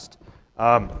that test.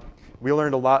 We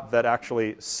learned a lot that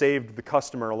actually saved the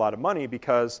customer a lot of money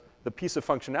because the piece of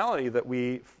functionality that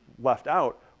we left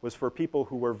out was for people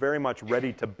who were very much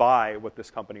ready to buy what this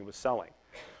company was selling.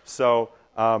 So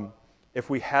if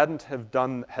we hadn't had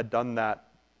done that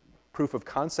proof of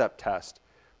concept test,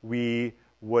 we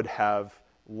would have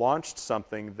launched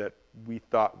something that we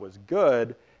thought was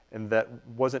good and that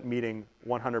wasn't meeting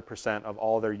 100% of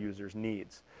all their users'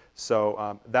 needs.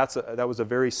 So that was a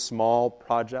very small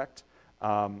project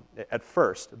at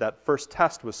first. That first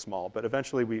test was small, but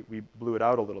eventually we blew it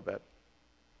out a little bit.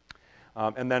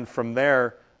 And then from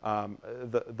there,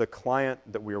 the client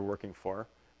that we were working for,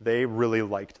 they really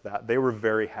liked that. They were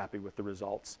very happy with the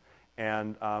results.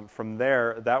 And from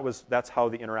there, that's how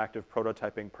the interactive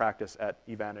prototyping practice at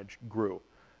Evantage grew.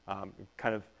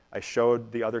 I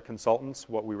showed the other consultants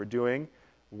what we were doing,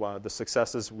 the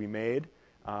successes we made,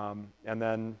 and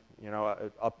then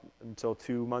up until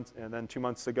 2 months, and then 2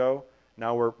 months ago,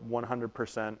 now we're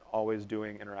 100% always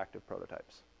doing interactive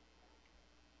prototypes.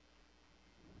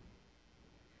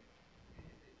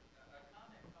 A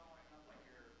comment following up on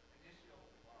your initial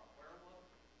werewolf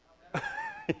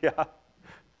metaphor. Yeah.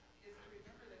 Is to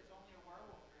remember that it's only a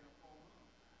werewolf during a full moon.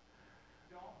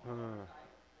 Don't prototype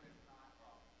when it's not.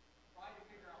 Try to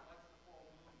figure out what's the full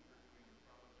moon for doing your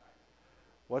prototype.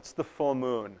 What's the full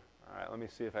moon? All right, let me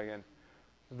see if I can.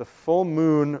 The full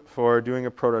moon for doing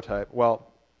a prototype. Well,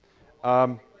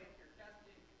 Basically, if you're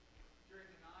testing during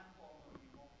the non-full moon,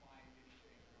 you won't find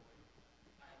anything really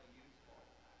highly useful.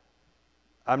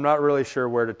 I'm not really sure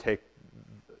where to take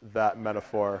that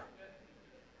metaphor.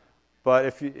 But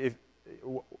okay,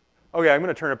 I'm going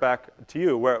to turn it back to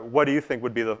you. What do you think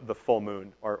would be the full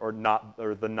moon, or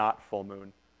the not full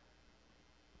moon?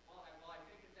 Well, I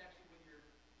think it's actually when you're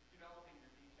developing your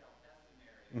detailed test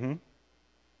scenario, Mm-hmm.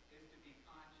 is to be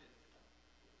conscious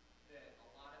that a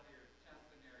lot of your test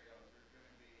scenarios are going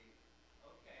to be,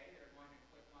 okay, they're going to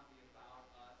click on the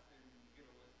About Us and get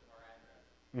a list of our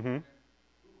addresses. Mm-hmm. And,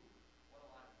 ooh, what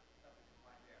a lot of stuff we can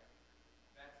find there.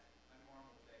 That's a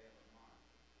normal day of the month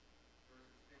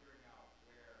versus figuring out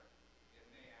where it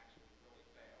may actually really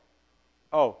fail.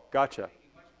 Oh, gotcha.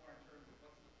 Thinking much more in terms of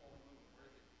what's the full moon,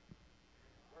 where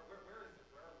is the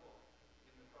werewolf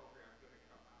in the program going to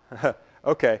come out?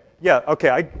 Okay. Yeah. Okay.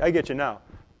 I get you now.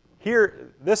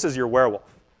 Here, this is your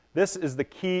werewolf. This is the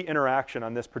key interaction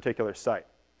on this particular site,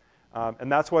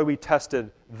 and that's why we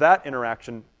tested that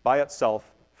interaction by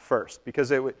itself first, because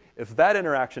if that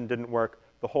interaction didn't work,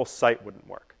 the whole site wouldn't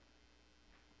work.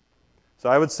 So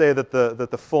I would say that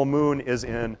the full moon is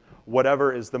in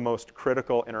whatever is the most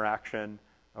critical interaction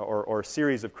or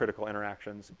series of critical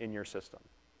interactions in your system.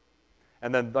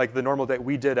 And then, like the normal day,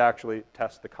 we did actually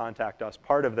test the Contact Us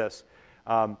part of this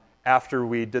after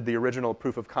we did the original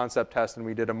proof of concept test, and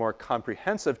we did a more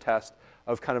comprehensive test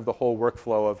of kind of the whole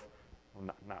workflow of,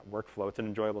 well, not workflow, it's an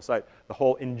enjoyable site, the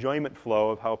whole enjoyment flow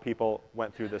of how people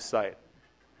went through this site.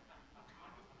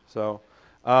 So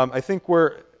I think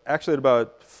we're actually at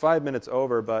about 5 minutes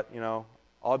over, but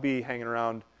I'll be hanging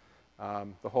around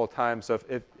the whole time. So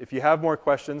if you have more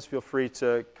questions, feel free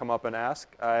to come up and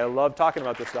ask. I love talking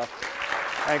about this stuff.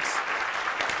 Thanks.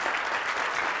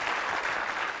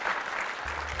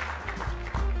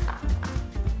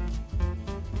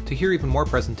 To hear even more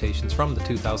presentations from the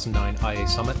 2009 IA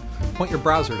Summit, point your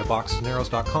browser to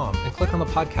boxesandarrows.com and click on the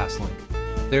podcast link.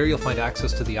 There you'll find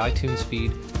access to the iTunes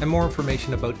feed and more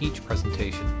information about each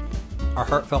presentation. Our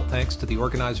heartfelt thanks to the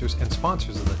organizers and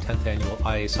sponsors of the 10th Annual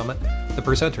IA Summit, the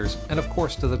presenters, and of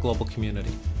course to the global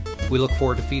community. We look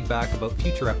forward to feedback about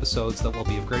future episodes that will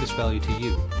be of greatest value to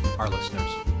you, our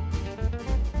listeners.